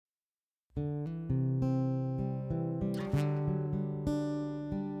Hey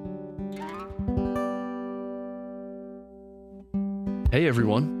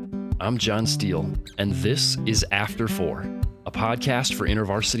everyone, I'm John Steele, and this is After 4, a podcast for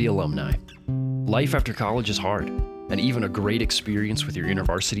InterVarsity alumni. Life after college is hard, and even a great experience with your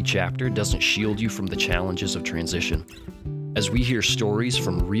InterVarsity chapter doesn't shield you from the challenges of transition. As we hear stories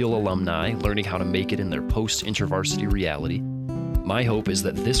from real alumni learning how to make it in their post-InterVarsity reality, my hope is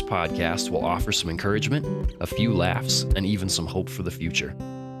that this podcast will offer some encouragement, a few laughs, and even some hope for the future.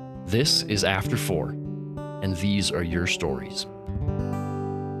 This is After 4, and these are your stories.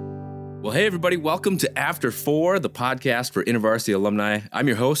 Well, hey, everybody. Welcome to After 4, the podcast for InterVarsity alumni. I'm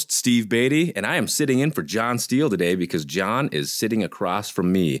your host, Steve Beatty, and I am sitting in for John Steele today because John is sitting across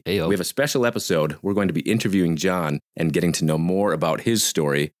from me. Hey-o. We have a special episode. We're going to be interviewing John and getting to know more about his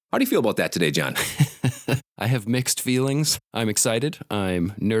story. How do you feel about that today, John? I have mixed feelings. I'm excited.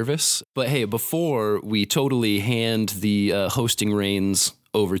 I'm nervous. But hey, before we totally hand the hosting reins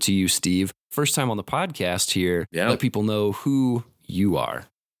over to you, Steve, first time on the podcast here, let people know who you are.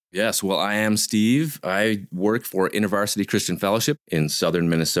 Yes, well, I am Steve. I work for InterVarsity Christian Fellowship in southern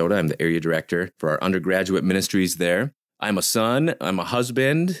Minnesota. I'm the area director for our undergraduate ministries there. I'm a son, I'm a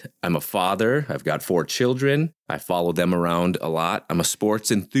husband, I'm a father. I've got 4 children. I follow them around a lot. I'm a sports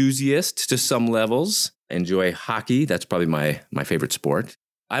enthusiast to some levels. I enjoy hockey. That's probably my favorite sport.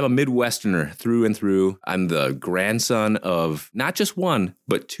 I'm a Midwesterner through and through. I'm the grandson of not just one,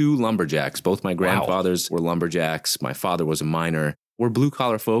 but 2 lumberjacks. Both my grandfathers were lumberjacks. My father was a miner. We're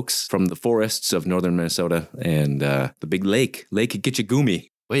blue-collar folks from the forests of northern Minnesota and the big lake, Lake Gitchagumi.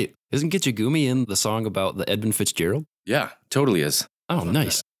 Wait, isn't Gitchagumi in the song about the Edmund Fitzgerald? Yeah, totally is. Oh,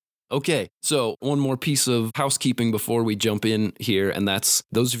 nice. Okay, so one more piece of housekeeping before we jump in here, and that's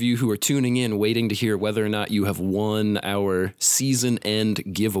those of you who are tuning in, waiting to hear whether or not you have won our season-end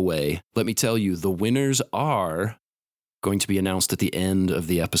giveaway. Let me tell you, the winners are going to be announced at the end of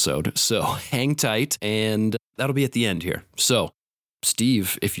the episode. So hang tight, and that'll be at the end here. So,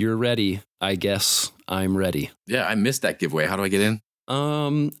 Steve, if you're ready, I guess I'm ready. Yeah, I missed that giveaway. How do I get in?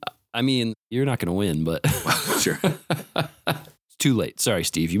 I mean, you're not going to win, but Sure. It's too late. Sorry,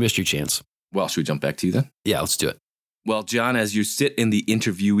 Steve, you missed your chance. Well, should we jump back to you then? Yeah, let's do it. Well, John, as you sit in the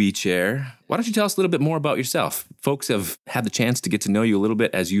interviewee chair, why don't you tell us a little bit more about yourself? Folks have had the chance to get to know you a little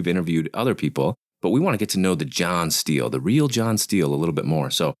bit as you've interviewed other people, but we want to get to know the John Steele, the real John Steele, a little bit more.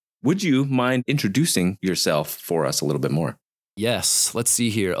 So would you mind introducing yourself for us a little bit more? Yes, let's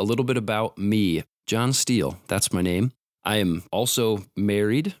see here. A little bit about me. John Steele, that's my name. I am also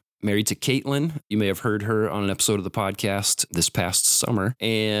married to Caitlin. You may have heard her on an episode of the podcast this past summer.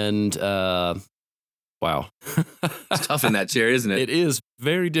 And, wow. It's tough in that chair, isn't it? It is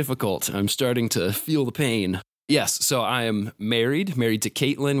very difficult. I'm starting to feel the pain. Yes, so I am married to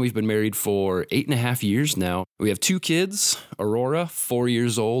Caitlin. We've been married for 8.5 years now. We have 2 kids, Aurora, 4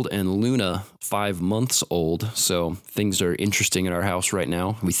 years old, and Luna, 5 months old. So things are interesting in our house right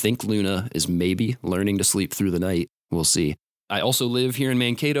now. We think Luna is maybe learning to sleep through the night. We'll see. I also live here in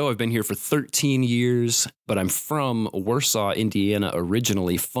Mankato. I've been here for 13 years, but I'm from Warsaw, Indiana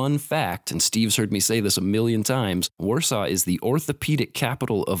originally. Fun fact, and Steve's heard me say this a million times, Warsaw is the orthopedic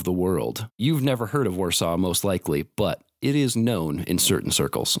capital of the world. You've never heard of Warsaw, most likely, but it is known in certain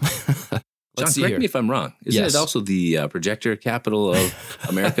circles. John, correct me if I'm wrong. Isn't it also the projector capital of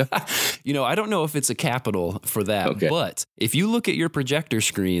America? I don't know if it's a capital for that, but if you look at your projector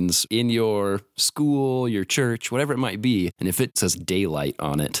screens in your school, your church, whatever it might be, and if it says daylight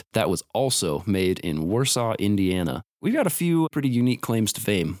on it, that was also made in Warsaw, Indiana. We've got a few pretty unique claims to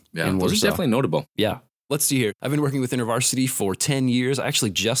fame in Warsaw. Those are definitely notable. Yeah. Let's see here. I've been working with InterVarsity for 10 years. I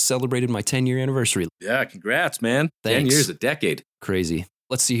actually just celebrated my 10-year anniversary. Yeah, congrats, man. Thanks. 10 years, a decade. Crazy.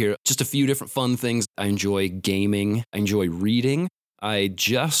 Let's see here. Just a few different fun things. I enjoy gaming. I enjoy reading. I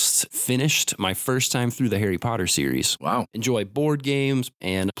just finished my first time through the Harry Potter series. Wow. Enjoy board games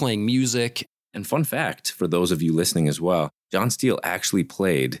and playing music. And fun fact for those of you listening as well, John Steele actually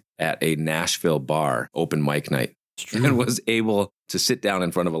played at a Nashville bar open mic night and was able to sit down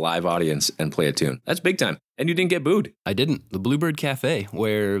in front of a live audience and play a tune. That's big time. And you didn't get booed. I didn't. The Bluebird Cafe,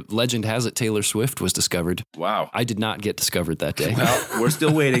 where legend has it Taylor Swift was discovered. Wow. I did not get discovered that day. Well, we're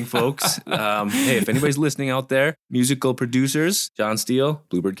still waiting, folks. Hey, if anybody's listening out there, musical producers, John Steele,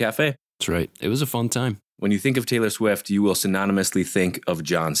 Bluebird Cafe. That's right. It was a fun time. When you think of Taylor Swift, you will synonymously think of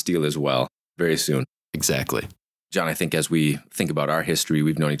John Steele as well very soon. Exactly. John, I think as we think about our history,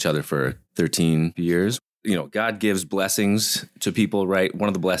 we've known each other for 13 years. You know, God gives blessings to people, right? One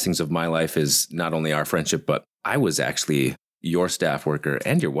of the blessings of my life is not only our friendship, but I was actually your staff worker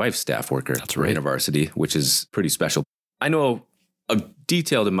and your wife's staff worker. That's right. For InterVarsity, which is pretty special. I know a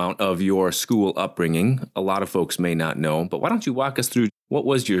detailed amount of your school upbringing. A lot of folks may not know, but why don't you walk us through what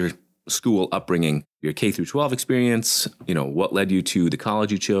was your school upbringing, your K through 12 experience, what led you to the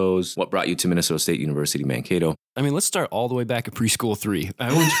college you chose, what brought you to Minnesota State University, Mankato? I mean, let's start all the way back at preschool 3.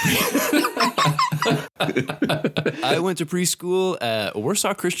 I went to preschool at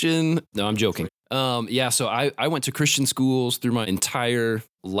Warsaw Christian. No, I'm joking. So I went to Christian schools through my entire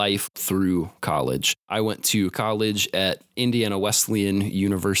life through college. I went to college at Indiana Wesleyan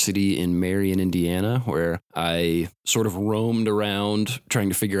University in Marion, Indiana, where I sort of roamed around trying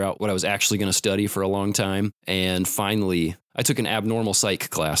to figure out what I was actually going to study for a long time. And finally, I took an abnormal psych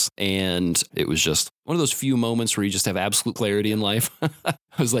class, and it was just one of those few moments where you just have absolute clarity in life. I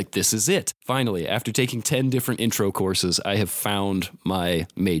was like, this is it. Finally, after taking 10 different intro courses, I have found my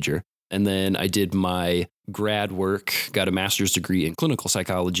major. And then I did my grad work, got a master's degree in clinical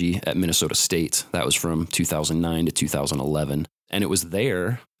psychology at Minnesota State. That was from 2009 to 2011. And it was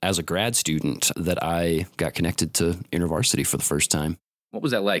there as a grad student that I got connected to InterVarsity for the first time. What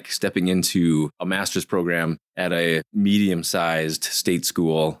was that like, stepping into a master's program at a medium-sized state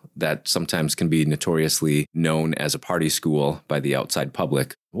school that sometimes can be notoriously known as a party school by the outside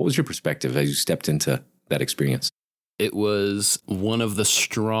public? What was your perspective as you stepped into that experience? It was one of the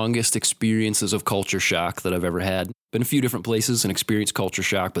strongest experiences of culture shock that I've ever had. Been a few different places and experienced culture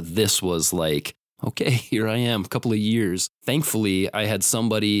shock, but this was like, okay, here I am, a couple of years. Thankfully, I had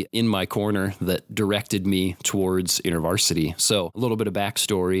somebody in my corner that directed me towards InterVarsity. So a little bit of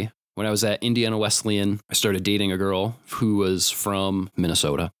backstory. When I was at Indiana Wesleyan, I started dating a girl who was from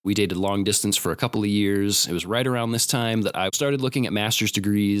Minnesota. We dated long distance for a couple of years. It was right around this time that I started looking at master's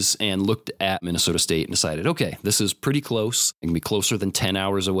degrees and looked at Minnesota State and decided, okay, this is pretty close. It can be closer than 10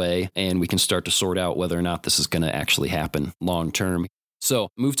 hours away, and we can start to sort out whether or not this is going to actually happen long term. So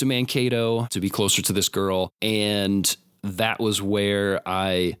moved to Mankato to be closer to this girl, and that was where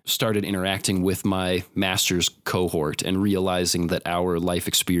I started interacting with my master's cohort and realizing that our life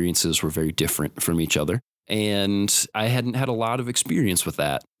experiences were very different from each other. And I hadn't had a lot of experience with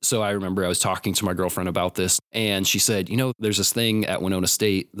that. So I remember I was talking to my girlfriend about this, and she said, there's this thing at Winona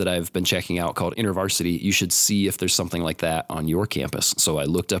State that I've been checking out called InterVarsity. You should see if there's something like that on your campus. So I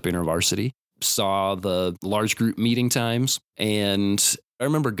looked up InterVarsity, saw the large group meeting times, and I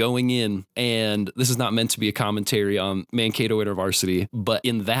remember going in, and this is not meant to be a commentary on Mankato InterVarsity, but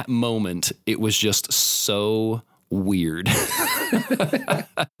in that moment, it was just so weird.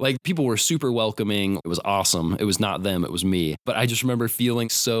 Like, people were super welcoming. It was awesome. It was not them, it was me. But I just remember feeling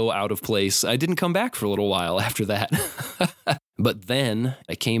so out of place. I didn't come back for a little while after that. But then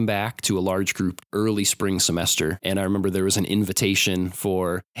I came back to a large group early spring semester, and I remember there was an invitation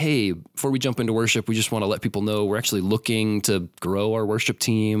for, hey, before we jump into worship, we just want to let people know we're actually looking to grow our worship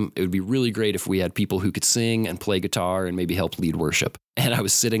team. It would be really great if we had people who could sing and play guitar and maybe help lead worship. And I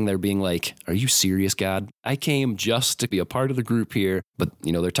was sitting there being like, are you serious, God? I came just to be a part of the group here, but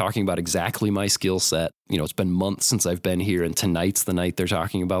they're talking about exactly my skill set. It's been months since I've been here, and tonight's the night they're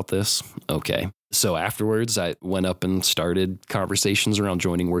talking about this. Okay. So afterwards, I went up and started conversations around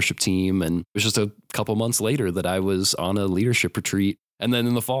joining worship team. And it was just a couple months later that I was on a leadership retreat. And then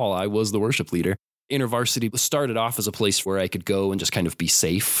in the fall, I was the worship leader. InterVarsity started off as a place where I could go and just kind of be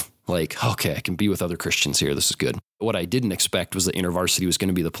safe. Like, okay, I can be with other Christians here. This is good. What I didn't expect was that InterVarsity was going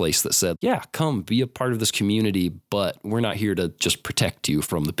to be the place that said, yeah, come be a part of this community, but we're not here to just protect you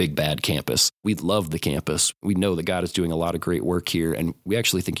from the big bad campus. We love the campus. We know that God is doing a lot of great work here, and we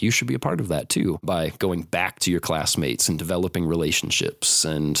actually think you should be a part of that too, by going back to your classmates and developing relationships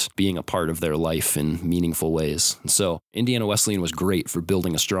and being a part of their life in meaningful ways. And so Indiana Wesleyan was great for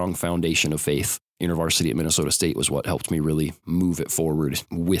building a strong foundation of faith. InterVarsity at Minnesota State was what helped me really move it forward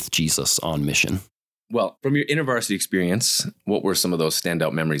with Jesus on mission. Well, from your InterVarsity experience, what were some of those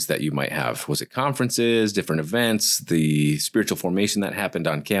standout memories that you might have? Was it conferences, different events, the spiritual formation that happened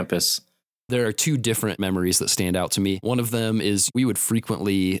on campus? There are two different memories that stand out to me. One of them is we would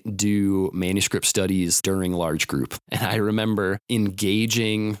frequently do manuscript studies during large group. And I remember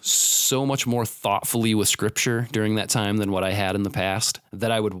engaging so much more thoughtfully with scripture during that time than what I had in the past, that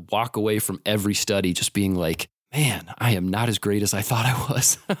I would walk away from every study just being like, man, I am not as great as I thought I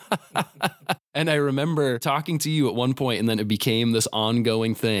was. And I remember talking to you at one point, and then it became this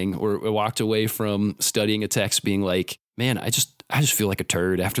ongoing thing where I walked away from studying a text being like, man, I just feel like a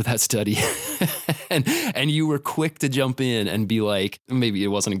turd after that study. and you were quick to jump in and be like, maybe it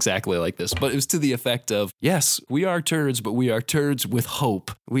wasn't exactly like this, but it was to the effect of, yes, we are turds, but we are turds with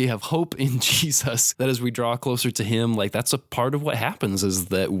hope. We have hope in Jesus that as we draw closer to him, like that's a part of what happens is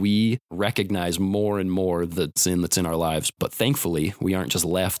that we recognize more and more the sin that's in our lives. But thankfully, we aren't just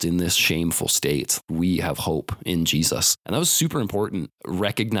left in this shameful state. We have hope in Jesus. And that was super important,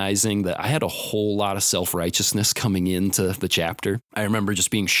 recognizing that I had a whole lot of self-righteousness coming into the chapter. I remember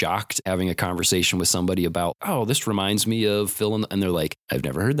just being shocked having a conversation with somebody about, oh, this reminds me of Phil. And they're like, I've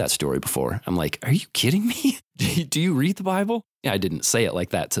never heard that story before. I'm like, are you kidding me? Do you read the Bible? Yeah, I didn't say it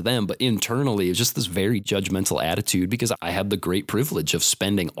like that to them, but internally, it was just this very judgmental attitude because I had the great privilege of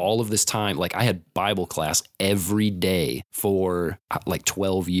spending all of this time. Like I had Bible class every day for like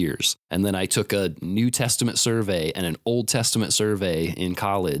 12 years. And then I took a New Testament survey and an Old Testament survey in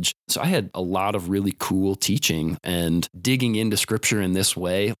college. So I had a lot of really cool teaching, and digging into scripture in this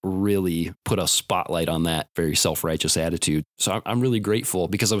way really put a spotlight on that very self-righteous attitude. So I'm really grateful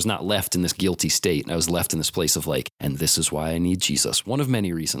because I was not left in this guilty state. I was left in this place of like, and this is why I need Jesus. One of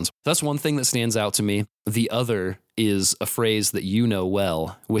many reasons. That's one thing that stands out to me. The other is a phrase that you know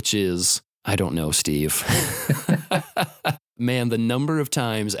well, which is, I don't know, Steve. Man, the number of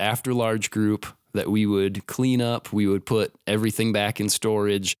times after large group that we would clean up, we would put everything back in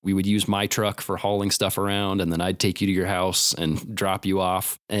storage. We would use my truck for hauling stuff around, and then I'd take you to your house and drop you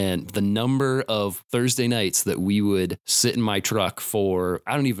off. And the number of Thursday nights that we would sit in my truck for,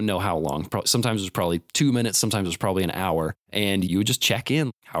 I don't even know how long. Sometimes it was probably 2 minutes. Sometimes it was probably an hour. And you would just check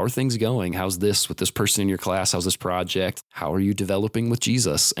in. How are things going? How's this with this person in your class? How's this project? How are you developing with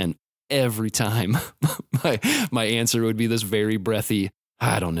Jesus? And every time my answer would be this very breathy,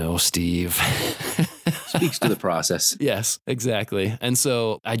 I don't know, Steve. Speaks to the process. Yes, exactly. And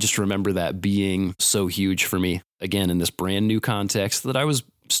so I just remember that being so huge for me, again, in this brand new context that I was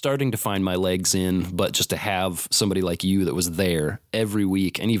starting to find my legs in, but just to have somebody like you that was there every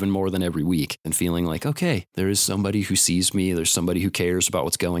week, and even more than every week, and feeling like, okay, there is somebody who sees me, there's somebody who cares about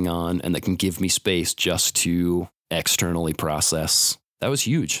what's going on, and that can give me space just to externally process. That was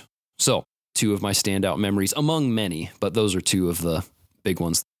huge. So, two of my standout memories, among many, but those are two of the big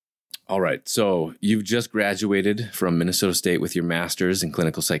ones. All right. So you've just graduated from Minnesota State with your master's in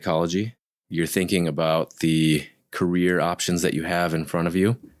clinical psychology. You're thinking about the career options that you have in front of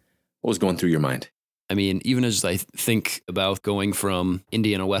you. What was going through your mind? I mean, even as I think about going from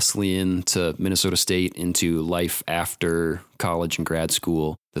Indiana Wesleyan to Minnesota State into life after college and grad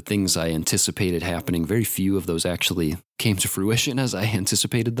school, the things I anticipated happening, very few of those actually came to fruition as I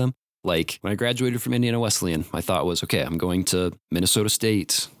anticipated them. Like when I graduated from Indiana Wesleyan, my thought was, okay, I'm going to Minnesota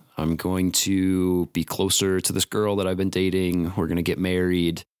State. I'm going to be closer to this girl that I've been dating. We're going to get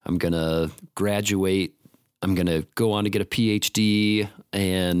married. I'm going to graduate. I'm going to go on to get a PhD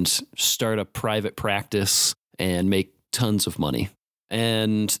and start a private practice and make tons of money.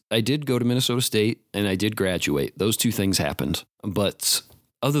 And I did go to Minnesota State and I did graduate. Those two things happened. But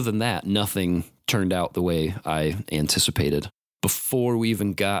other than that, nothing turned out the way I anticipated. Before we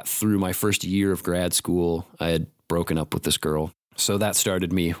even got through my first year of grad school, I had broken up with this girl. So that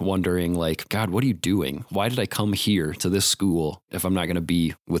started me wondering, like, God, what are you doing? Why did I come here to this school if I'm not going to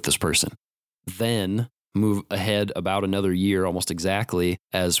be with this person? Then move ahead about another year, almost exactly,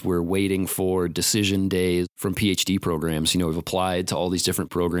 as we're waiting for decision days from PhD programs. You know, we've applied to all these different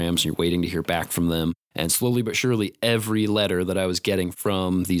programs and you're waiting to hear back from them. And slowly but surely, every letter that I was getting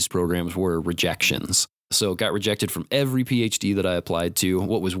from these programs were rejections. So got rejected from every PhD that I applied to.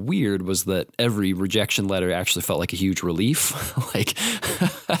 What was weird was that every rejection letter actually felt like a huge relief.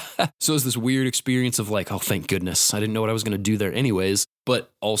 So it was this weird experience of like, oh, thank goodness. I didn't know what I was going to do there anyways,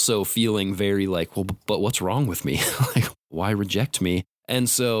 but also feeling very like, well, but what's wrong with me? Like, why reject me? And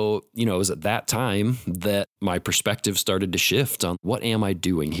so, you know, it was at that time that my perspective started to shift on what am I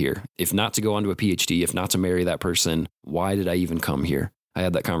doing here? If not to go on to a PhD, if not to marry that person, why did I even come here? I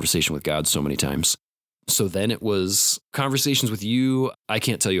had that conversation with God so many times. So then it was conversations with you. I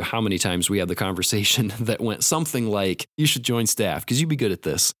can't tell you how many times we had the conversation that went something like, you should join staff because you'd be good at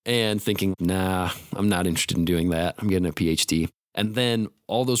this. And thinking, nah, I'm not interested in doing that. I'm getting a PhD. And then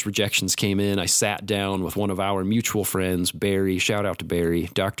all those rejections came in. I sat down with one of our mutual friends, Barry, shout out to Barry,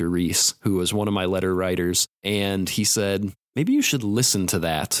 Dr. Reese, who was one of my letter writers. And he said, maybe you should listen to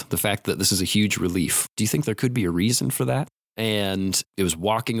that, the fact that this is a huge relief. Do you think there could be a reason for that? And it was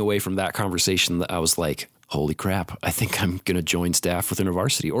walking away from that conversation that I was like, holy crap, I think I'm going to join staff with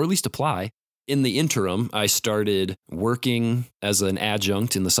InterVarsity, or at least apply. In the interim, I started working as an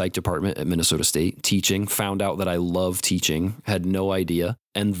adjunct in the psych department at Minnesota State, teaching, found out that I love teaching, had no idea,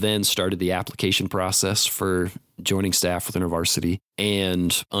 and then started the application process for joining staff with InterVarsity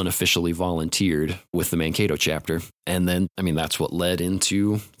and unofficially volunteered with the Mankato chapter. And then, that's what led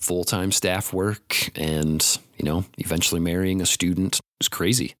into full-time staff work and, eventually marrying a student. It was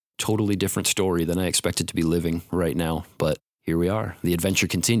crazy. Totally different story than I expected to be living right now. But here we are. The adventure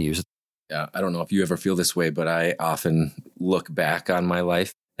continues. Yeah, I don't know if you ever feel this way, but I often look back on my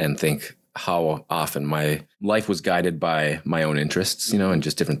life and think how often my life was guided by my own interests, and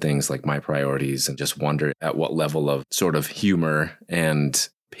just different things like my priorities, and just wonder at what level of sort of humor and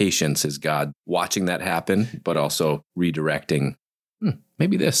patience is God watching that happen, but also redirecting,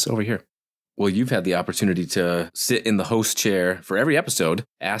 maybe this over here. Well, you've had the opportunity to sit in the host chair for every episode,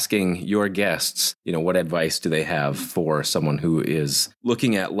 asking your guests, what advice do they have for someone who is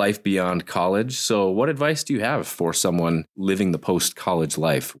looking at life beyond college? So what advice do you have for someone living the post-college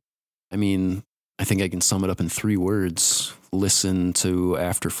life? I think I can sum it up in 3 words. Listen to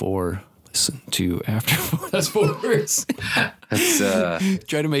After 4. Listen to After 4. That's 4 words. That's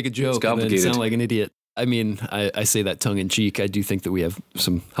try to make a joke and then sound like an idiot. I say that tongue in cheek. I do think that we have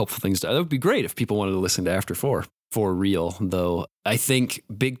some helpful things. That would be great if people wanted to listen to After 4. For real, though, I think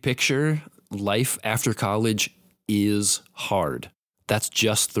big picture, life after college is hard. That's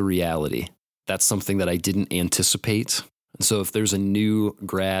just the reality. That's something that I didn't anticipate. And so if there's a new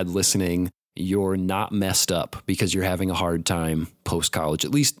grad listening, you're not messed up because you're having a hard time post-college.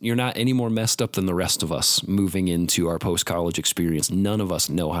 At least you're not any more messed up than the rest of us moving into our post-college experience. None of us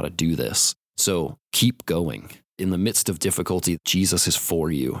know how to do this. So keep going. In the midst of difficulty, Jesus is for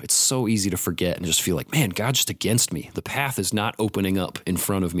you. It's so easy to forget and just feel like, man, God's just against me. The path is not opening up in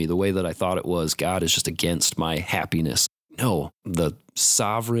front of me the way that I thought it was. God is just against my happiness. No, the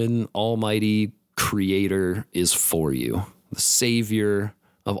sovereign, almighty creator is for you. The Savior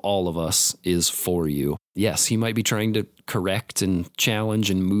of all of us is for you. Yes, he might be trying to correct and challenge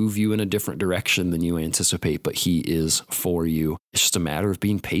and move you in a different direction than you anticipate, but he is for you. It's just a matter of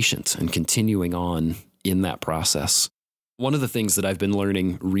being patient and continuing on in that process. One of the things that I've been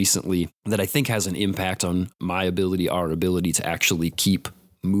learning recently that I think has an impact on my ability, our ability to actually keep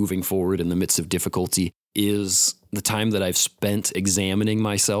moving forward in the midst of difficulty is the time that I've spent examining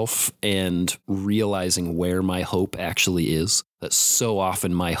myself and realizing where my hope actually is. That so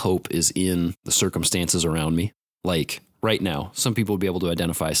often my hope is in the circumstances around me. Like right now, some people will be able to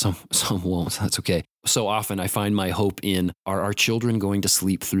identify, some won't. That's okay. So often I find my hope in, are our children going to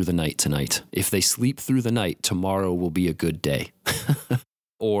sleep through the night tonight? If they sleep through the night, tomorrow will be a good day.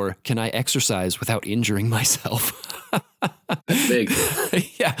 Or can I exercise without injuring myself? That's big.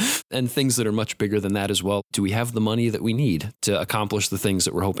 Yeah. And things that are much bigger than that as well. Do we have the money that we need to accomplish the things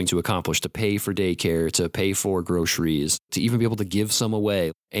that we're hoping to accomplish, to pay for daycare, to pay for groceries, to even be able to give some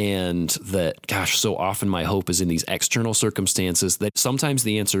away? And that, gosh, so often my hope is in these external circumstances that sometimes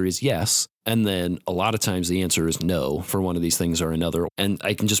the answer is yes. And then a lot of times the answer is no for one of these things or another. And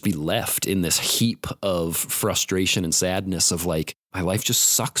I can just be left in this heap of frustration and sadness of like, my life just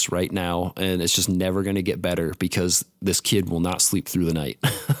sucks right now. And it's just never going to get better because this kid will not sleep through the night.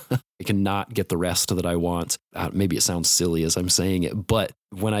 I cannot get the rest that I want. Maybe it sounds silly as I'm saying it, but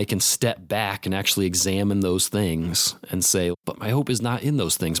when I can step back and actually examine those things and say, but my hope is not in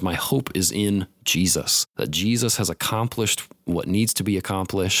those things. My hope is in Jesus, that Jesus has accomplished what needs to be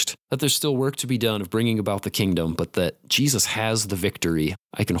accomplished, that there's still work to be done of bringing about the kingdom, but that Jesus has the victory.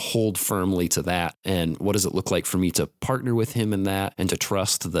 I can hold firmly to that. And what does it look like for me to partner with him in that and to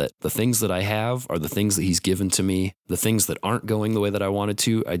trust that the things that I have are the things that he's given to me, the things that aren't going the way that I wanted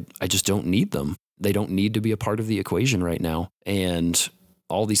to, I just don't need them. They don't need to be a part of the equation right now. And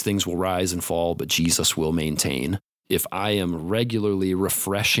all these things will rise and fall, but Jesus will maintain. If I am regularly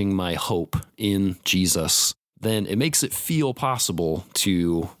refreshing my hope in Jesus, then it makes it feel possible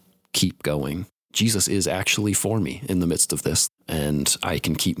to keep going. Jesus is actually for me in the midst of this, and I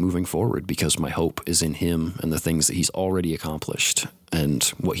can keep moving forward because my hope is in him and the things that he's already accomplished and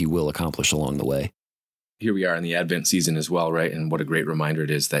what he will accomplish along the way. Here we are in the Advent season as well, right? And what a great reminder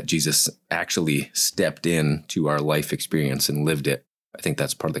it is that Jesus actually stepped into our life experience and lived it. I think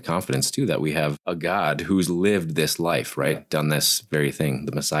that's part of the confidence too, that we have a God who's lived this life, right? Done this very thing.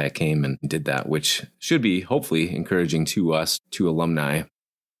 The Messiah came and did that, which should be hopefully encouraging to us, to alumni.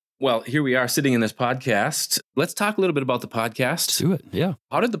 Well, here we are sitting in this podcast. Let's talk a little bit about the podcast. Let's do it. Yeah.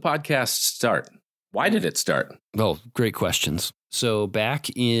 How did the podcast start? Why did it start? Well, great questions. So back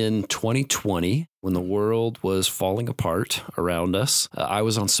in 2020, when the world was falling apart around us, I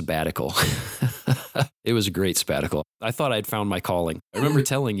was on sabbatical. It was a great sabbatical. I thought I'd found my calling. I remember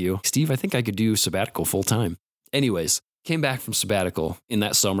telling you, Steve, I think I could do sabbatical full time. Anyways, came back from sabbatical in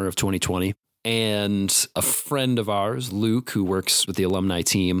that summer of 2020. And a friend of ours, Luke, who works with the alumni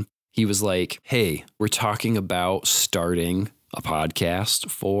team, he was like, hey, we're talking about starting a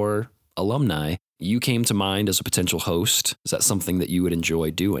podcast for alumni. You came to mind as a potential host. Is that something that you would enjoy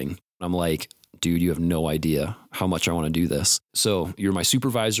doing? I'm like, dude, you have no idea how much I want to do this. So you're my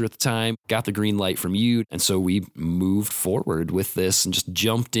supervisor at the time, got the green light from you. And so we moved forward with this and just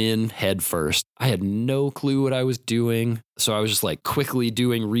jumped in head first. I had no clue what I was doing. So I was just like quickly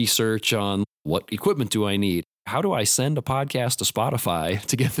doing research on what equipment do I need? How do I send a podcast to Spotify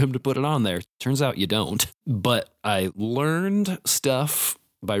to get them to put it on there? Turns out you don't. But I learned stuff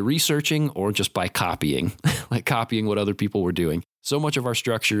by researching or just by copying, like copying what other people were doing. So much of our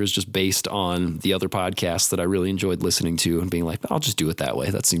structure is just based on the other podcasts that I really enjoyed listening to and being like, I'll just do it that way.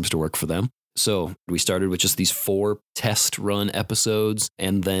 That seems to work for them. So we started with just these 4 test run episodes.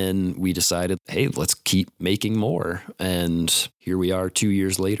 And then we decided, hey, let's keep making more. And here we are 2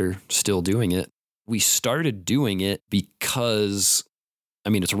 years later, still doing it. We started doing it because,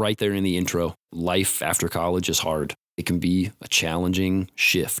 it's right there in the intro. Life after college is hard. It can be a challenging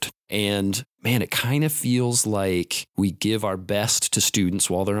shift. And man, it kind of feels like we give our best to students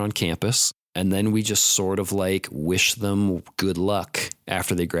while they're on campus. And then we just sort of like wish them good luck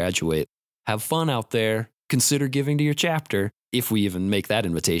after they graduate. Have fun out there. Consider giving to your chapter, if we even make that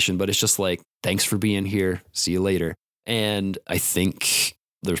invitation. But it's just like, thanks for being here. See you later. And I think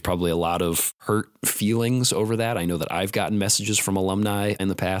there's probably a lot of hurt feelings over that. I know that I've gotten messages from alumni in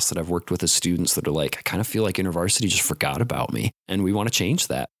the past that I've worked with as students that are like, I kind of feel like InterVarsity just forgot about me. And we want to change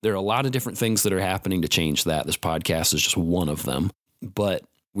that. There are a lot of different things that are happening to change that. This podcast is just one of them. But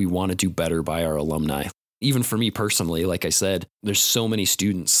we want to do better by our alumni. Even for me personally, like I said, there's so many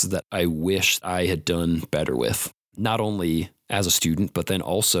students that I wish I had done better with, not only as a student, but then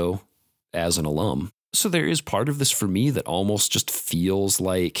also as an alum. So there is part of this for me that almost just feels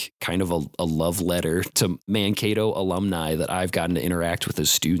like kind of a love letter to Mankato alumni that I've gotten to interact with as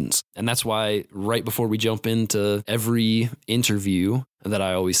students. And that's why right before we jump into every interview that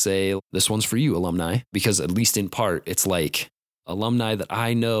I always say, this one's for you, alumni, because at least in part, it's like alumni that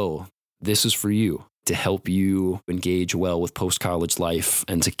I know this is for you to help you engage well with post-college life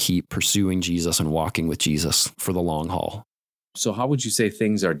and to keep pursuing Jesus and walking with Jesus for the long haul. So how would you say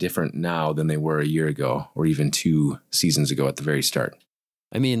things are different now than they were a year ago or even 2 seasons ago at the very start?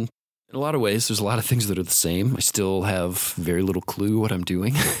 In a lot of ways, there's a lot of things that are the same. I still have very little clue what I'm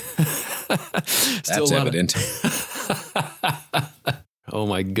doing. That's evident. Oh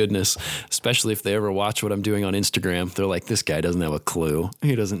my goodness. Especially if they ever watch what I'm doing on Instagram. They're like, this guy doesn't have a clue.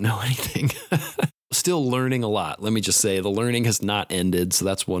 He doesn't know anything. Still learning a lot. Let me just say the learning has not ended. So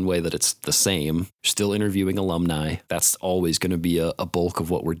that's one way that it's the same. Still interviewing alumni. That's always going to be a bulk of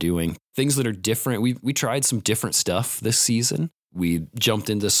what we're doing. Things that are different. We tried some different stuff this season. We jumped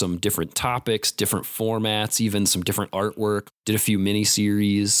into some different topics, different formats, even some different artwork. Did a few mini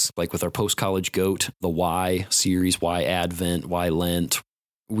series, like with our post-college GOAT, the Why series, Why Advent, Why Lent.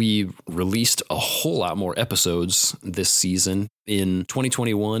 We released a whole lot more episodes this season. In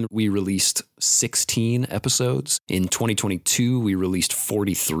 2021, we released 16 episodes. In 2022, we released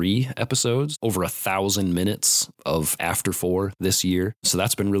 43 episodes, over 1,000 minutes of After 4 this year. So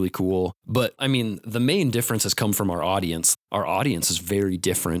that's been really cool. But the main difference has come from our audience. Our audience is very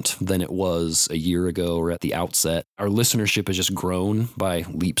different than it was a year ago or at the outset. Our listenership has just grown by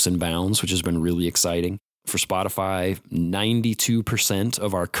leaps and bounds, which has been really exciting. For Spotify, 92%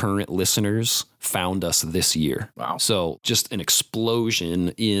 of our current listeners found us this year. Wow. So just an explosion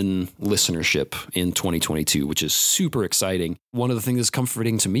in listenership in 2022, which is super exciting. One of the things that's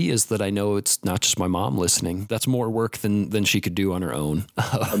comforting to me is that I know it's not just my mom listening. That's more work than she could do on her own.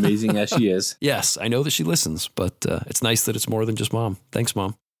 Amazing as she is. Yes, I know that she listens, but it's nice that it's more than just mom. Thanks,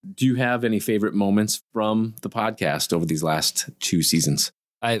 Mom. Do you have any favorite moments from the podcast over these last 2 seasons?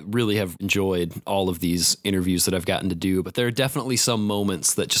 I really have enjoyed all of these interviews that I've gotten to do, but there are definitely some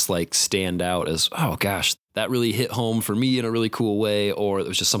moments that just like stand out as, oh gosh, that really hit home for me in a really cool way, or it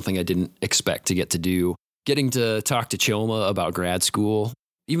was just something I didn't expect to get to do. Getting to talk to Choma about grad school,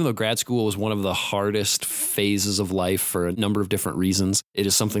 even though grad school was one of the hardest phases of life for a number of different reasons, it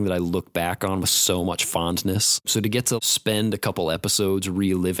is something that I look back on with so much fondness. So to get to spend a couple episodes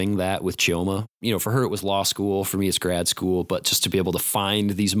reliving that with Choma, for her it was law school, for me it's grad school, but just to be able to find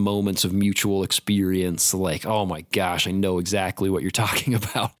these moments of mutual experience, like, oh my gosh, I know exactly what you're talking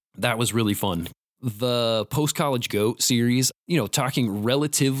about. That was really fun. The Post-College GOAT series, talking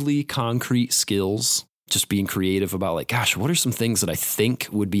relatively concrete skills just being creative about like, gosh, what are some things that I think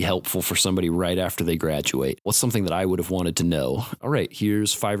would be helpful for somebody right after they graduate? What's something that I would have wanted to know? All right,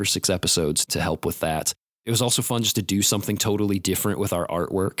 here's 5 or 6 episodes to help with that. It was also fun just to do something totally different with our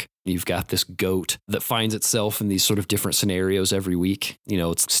artwork. You've got this goat that finds itself in these sort of different scenarios every week.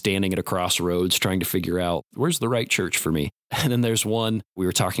 It's standing at a crossroads trying to figure out where's the right church for me. And then there's one, we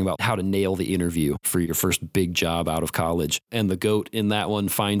were talking about how to nail the interview for your first big job out of college. And the goat in that one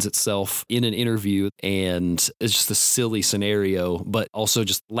finds itself in an interview, and it's just a silly scenario, but also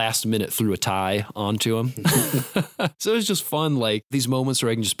just last minute threw a tie onto him. So it was just fun, like these moments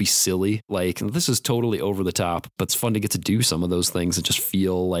where I can just be silly. Like, this is totally over the top, but it's fun to get to do some of those things and just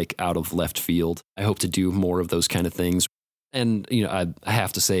feel like out of left field. I hope to do more of those kind of things. And, I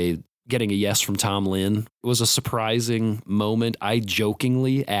have to say, getting a yes from Tom Lynn was a surprising moment. I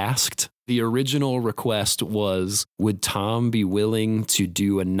jokingly asked. The original request was, would Tom be willing to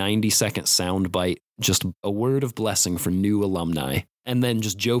do a 90-second soundbite, just a word of blessing for new alumni? And then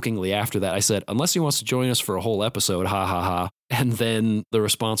just jokingly after that, I said, unless he wants to join us for a whole episode, ha ha ha. And then the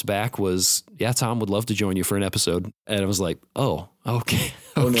response back was, yeah, Tom would love to join you for an episode. And I was like, oh, okay.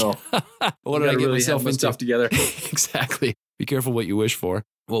 Oh no. What did I get myself into? Stuff together. Exactly. Be careful what you wish for.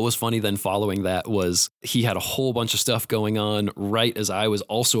 What was funny then following that was he had a whole bunch of stuff going on right as I was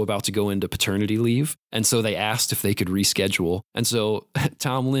also about to go into paternity leave. And so they asked if they could reschedule. And so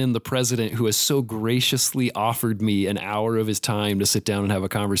Tom Lynn, the president, who has so graciously offered me an hour of his time to sit down and have a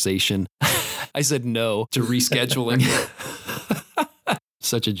conversation, I said no to rescheduling.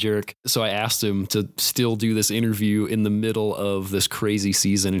 Such a jerk. So I asked him to still do this interview in the middle of this crazy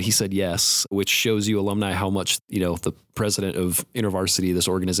season, and he said yes, which shows you alumni how much, the president of InterVarsity, this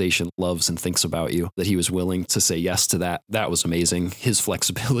organization, loves and thinks about you, that he was willing to say yes to that. That was amazing. His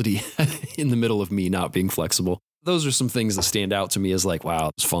flexibility in the middle of me not being flexible. Those are some things that stand out to me as like, wow,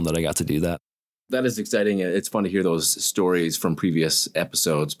 it's fun that I got to do that. That is exciting. It's fun to hear those stories from previous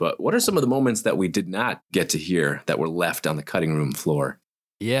episodes. But what are some of the moments that we did not get to hear that were left on the cutting room floor?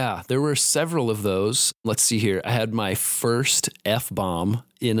 Yeah, there were several of those. Let's see here. I had my first F-bomb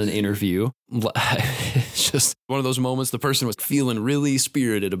in an interview. It's just one of those moments the person was feeling really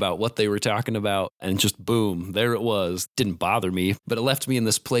spirited about what they were talking about, and just boom, there it was. Didn't bother me, but it left me in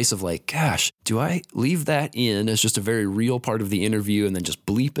this place of like, gosh, do I leave that in as just a very real part of the interview and then just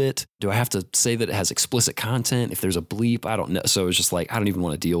bleep it? Do I have to say that it has explicit content? If there's a bleep, I don't know. So it was just like, I don't even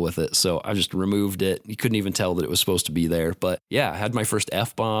want to deal with it. So I just removed it. You couldn't even tell that it was supposed to be there. But yeah, I had my first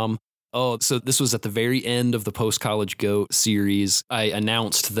F-bomb. Oh, so this was at the very end of the Post-College GOAT series. I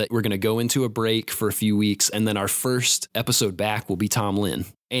announced that we're going to go into a break for a few weeks, and then our first episode back will be Tom Lynn.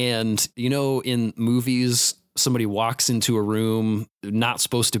 And, in movies, somebody walks into a room, not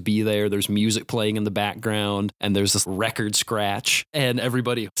supposed to be there. There's music playing in the background, and there's this record scratch, and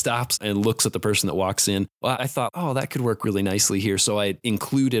everybody stops and looks at the person that walks in. Well, I thought, oh, that could work really nicely here. So I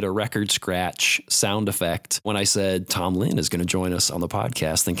included a record scratch sound effect when I said Tom Lynn is going to join us on the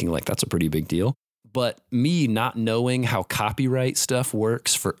podcast, thinking like that's a pretty big deal. But me not knowing how copyright stuff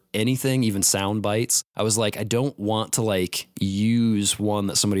works for anything, even sound bites, I was like, I don't want to use one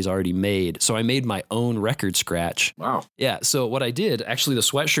that somebody's already made. So I made my own record scratch. Wow. Yeah. So what I did, actually, the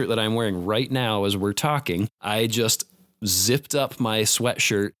sweatshirt that I'm wearing right now as we're talking, I just zipped up my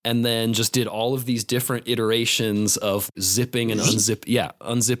sweatshirt and then just did all of these different iterations of zipping and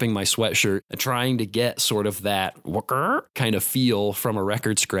unzipping my sweatshirt and trying to get sort of that kind of feel from a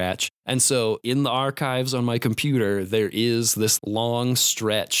record scratch. And so in the archives on my computer, there is this long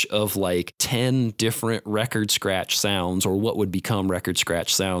stretch of 10 different record scratch sounds, or what would become record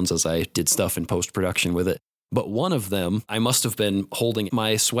scratch sounds as I did stuff in post-production with it. But one of them, I must have been holding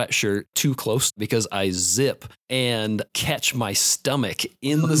my sweatshirt too close because I zip and catch my stomach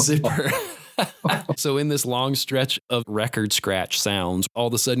in the zipper. So in this long stretch of record scratch sounds, all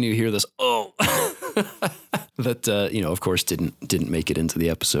of a sudden you hear this, oh, that, of course, didn't make it into the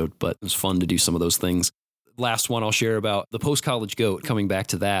episode, but it was fun to do some of those things. Last one I'll share about the Post-College GOAT, coming back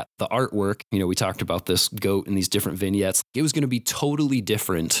to that, the artwork, we talked about this goat in these different vignettes. It was going to be totally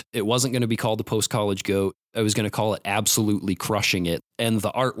different. It wasn't going to be called the Post-College GOAT. I was going to call it Absolutely Crushing It. And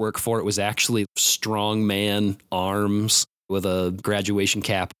the artwork for it was actually strongman arms with a graduation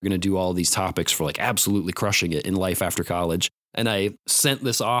cap. We're going to do all these topics for absolutely crushing it in life after college. And I sent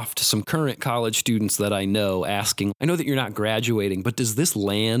this off to some current college students that I know, asking, I know that you're not graduating, but does this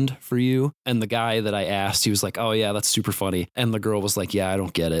land for you? And the guy that I asked, he was like, oh yeah, that's super funny. And the girl was like, yeah, I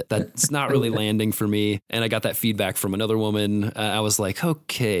don't get it. That's not really landing for me. And I got that feedback from another woman. I was like,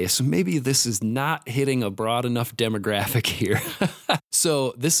 okay, so maybe this is not hitting a broad enough demographic here.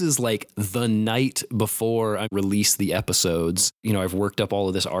 So this is like the night before I release the episodes. I've worked up all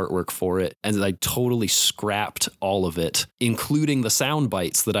of this artwork for it, and I totally scrapped all of it, including the sound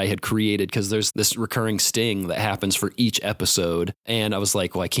bites that I had created, because there's this recurring sting that happens for each episode. And I was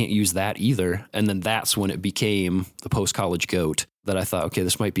like, well, I can't use that either. And then that's when it became the Post-College Goat, that I thought, okay,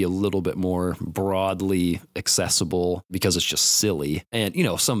 this might be a little bit more broadly accessible because it's just silly. And,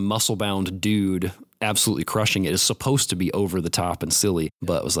 some muscle-bound dude absolutely crushing it is supposed to be over the top and silly,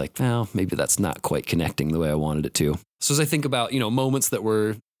 but it was like, well, maybe that's not quite connecting the way I wanted it to. So as I think about, moments that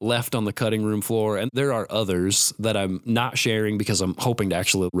were left on the cutting room floor, and there are others that I'm not sharing because I'm hoping to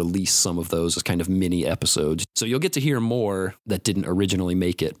actually release some of those as kind of mini episodes. So you'll get to hear more that didn't originally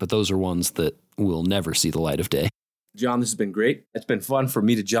make it, but those are ones that will never see the light of day. John, this has been great. It's been fun for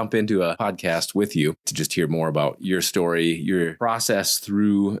me to jump into a podcast with you to just hear more about your story, your process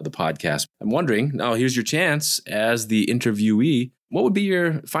through the podcast. I'm wondering, now here's your chance as the interviewee. What would be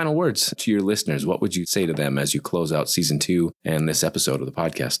your final words to your listeners? What would you say to them as you close out season 2 and this episode of the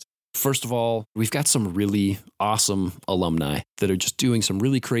podcast? First of all, we've got some really awesome alumni that are just doing some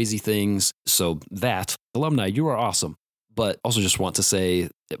really crazy things. So alumni, you are awesome. But also just want to say,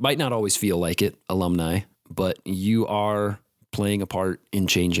 it might not always feel like it, alumni, but you are playing a part in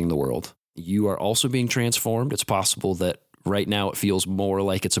changing the world. You are also being transformed. It's possible that right now it feels more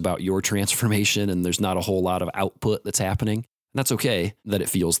like it's about your transformation and there's not a whole lot of output that's happening. And that's okay that it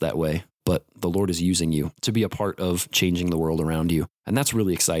feels that way, but the Lord is using you to be a part of changing the world around you. And that's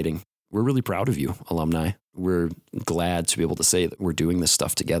really exciting. We're really proud of you, alumni. We're glad to be able to say that we're doing this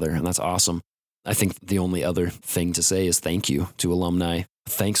stuff together, and that's awesome. I think the only other thing to say is thank you to alumni.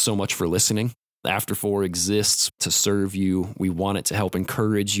 Thanks so much for listening. After 4 exists to serve you. We want it to help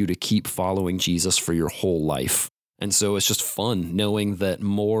encourage you to keep following Jesus for your whole life. And so it's just fun knowing that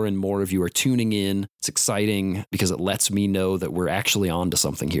more and more of you are tuning in. It's exciting because it lets me know that we're actually onto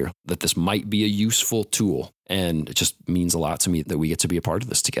something here, that this might be a useful tool. And it just means a lot to me that we get to be a part of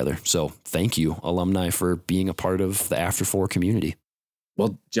this together. So thank you, alumni, for being a part of the After 4 community.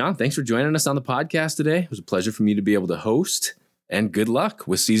 Well, John, thanks for joining us on the podcast today. It was a pleasure for me to be able to host, and good luck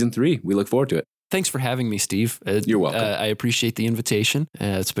with season 3. We look forward to it. Thanks for having me, Steve. You're welcome. I appreciate the invitation.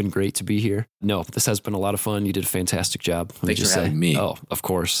 It's been great to be here. No, this has been a lot of fun. You did a fantastic job. Thanks for having me. Oh, of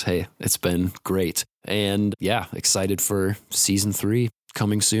course. Hey, it's been great. And yeah, excited for season 3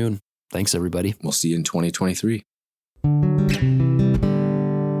 coming soon. Thanks, everybody. We'll see you in 2023.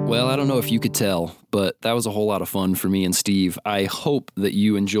 Well, I don't know if you could tell, but that was a whole lot of fun for me and Steve. I hope that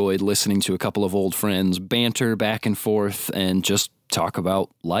you enjoyed listening to a couple of old friends banter back and forth and just talk about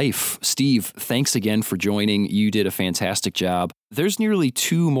life. Steve, thanks again for joining. You did a fantastic job. There's nearly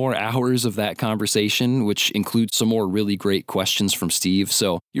 2 more hours of that conversation, which includes some more really great questions from Steve.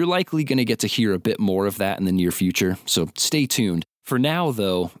 So you're likely going to get to hear a bit more of that in the near future. So stay tuned. For now,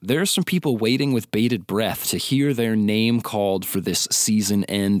 though, there are some people waiting with bated breath to hear their name called for this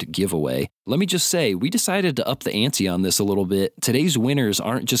season-end giveaway. Let me just say, we decided to up the ante on this a little bit. Today's winners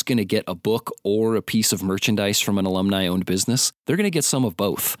aren't just going to get a book or a piece of merchandise from an alumni-owned business. They're going to get some of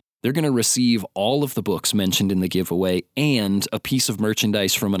both. They're going to receive all of the books mentioned in the giveaway and a piece of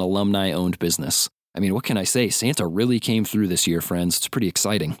merchandise from an alumni-owned business. I mean, what can I say? Santa really came through this year, friends. It's pretty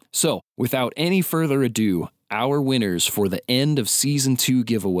exciting. So, without any further ado, our winners for the end of Season 2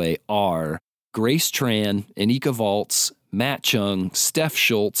 giveaway are Grace Tran, Anika Valtz, Matt Chung, Steph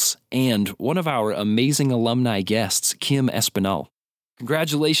Schultz, and one of our amazing alumni guests, Kim Espinal.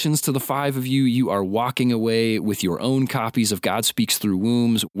 Congratulations to the 5 of you. You are walking away with your own copies of God Speaks Through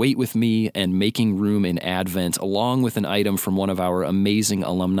Wombs, Wait With Me, and Making Room in Advent, along with an item from one of our amazing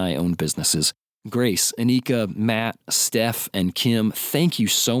alumni-owned businesses. Grace, Anika, Matt, Steph, and Kim, thank you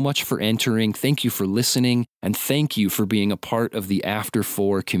so much for entering. Thank you for listening, and thank you for being a part of the After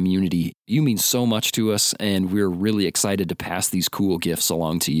 4 community. You mean so much to us, and we're really excited to pass these cool gifts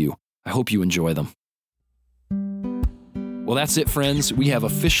along to you. I hope you enjoy them. Well, that's it, friends. We have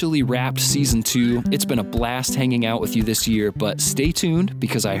officially wrapped Season 2. It's been a blast hanging out with you this year, but stay tuned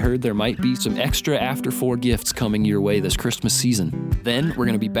because I heard there might be some extra After 4 gifts coming your way this Christmas season. Then we're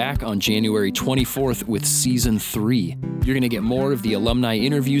going to be back on January 24th with Season 3. You're going to get more of the alumni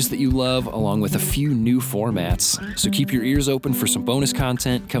interviews that you love, along with a few new formats. So keep your ears open for some bonus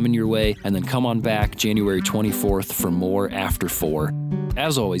content coming your way, and then come on back January 24th for more After 4.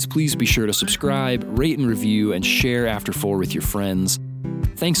 As always, please be sure to subscribe, rate and review, and share After 4 with your friends.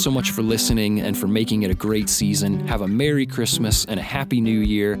 Thanks so much for listening and for making it a great season. Have a Merry Christmas and a Happy New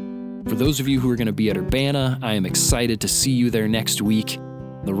Year. For those of you who are going to be at Urbana, I am excited to see you there next week.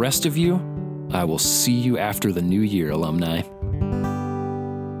 The rest of you, I will see you after the new year, alumni.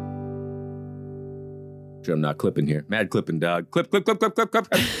 Sure, I'm not clipping here. Mad clipping, dog. Clip, clip, clip, clip, clip, clip.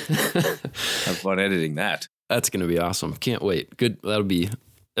 Have fun editing that. That's going to be awesome. Can't wait. Good. That'd be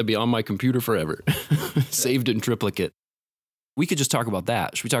on my computer forever. Saved in triplicate. We could just talk about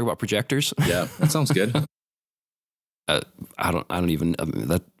that. Should we talk about projectors? Yeah, that sounds good. I don't even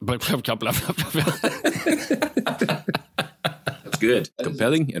that. That's good.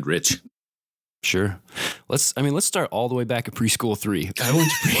 Compelling and rich. Sure. Let's start all the way back at preschool 3.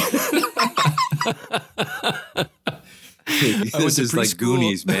 This is like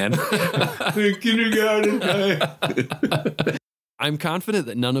Goonies, man. Kindergarten. I'm confident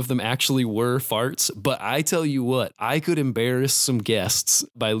that none of them actually were farts, but I tell you what, I could embarrass some guests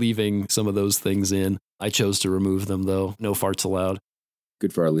by leaving some of those things in. I chose to remove them, though. No farts allowed.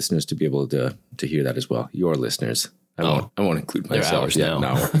 Good for our listeners to be able to hear that as well. Your listeners. I won't include myself yet.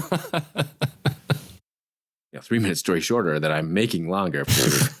 No. 3-minute story shorter that I'm making longer.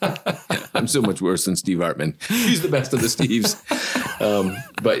 I'm so much worse than Steve Hartman. He's the best of the Steves.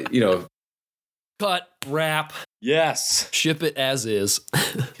 But, Cut, wrap. Yes. Ship it as is.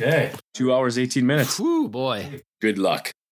 Okay. 2 hours, 18 minutes. Whew, boy. Good luck.